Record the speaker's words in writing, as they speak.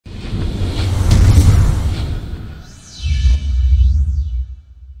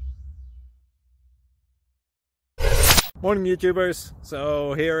Morning YouTubers.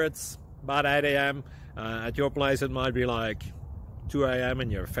 So here it's about 8 a.m. At your place it might be like 2 a.m.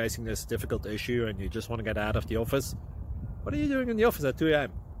 and you're facing this difficult issue and you just want to get out of the office. What are you doing in the office at 2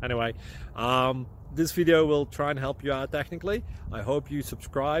 a.m.? Anyway, this video will try and help you out technically. I hope you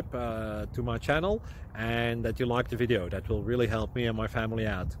subscribe to my channel and that you like the video. That will really help me and my family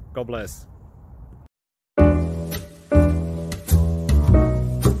out. God bless.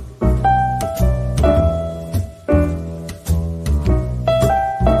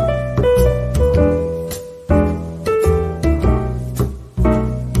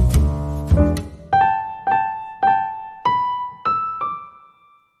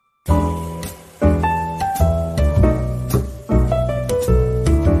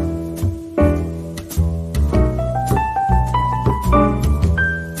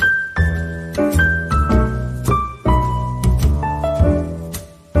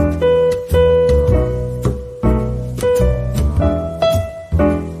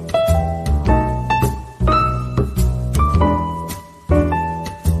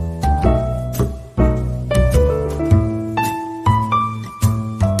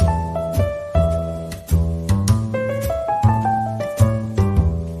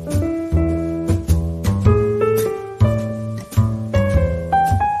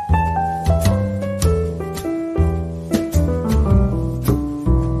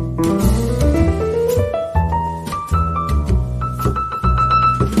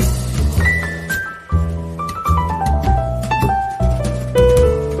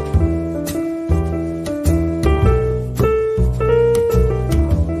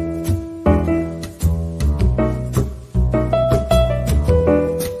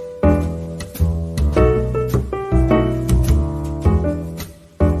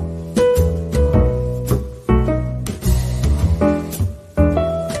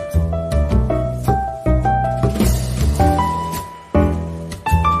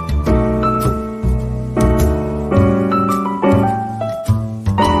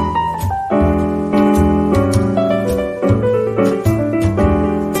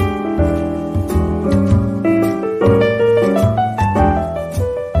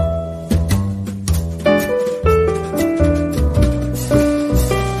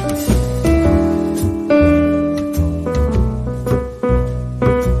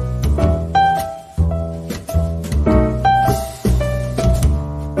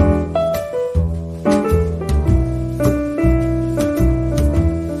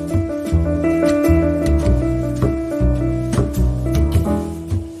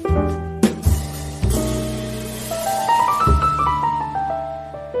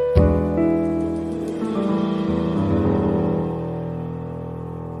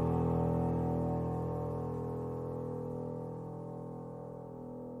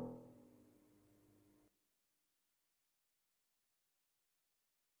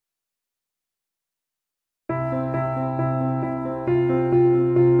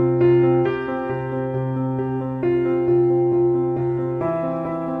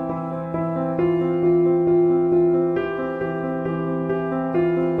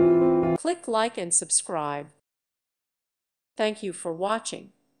 Click like and subscribe. Thank you for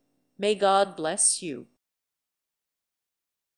watching. May God bless you.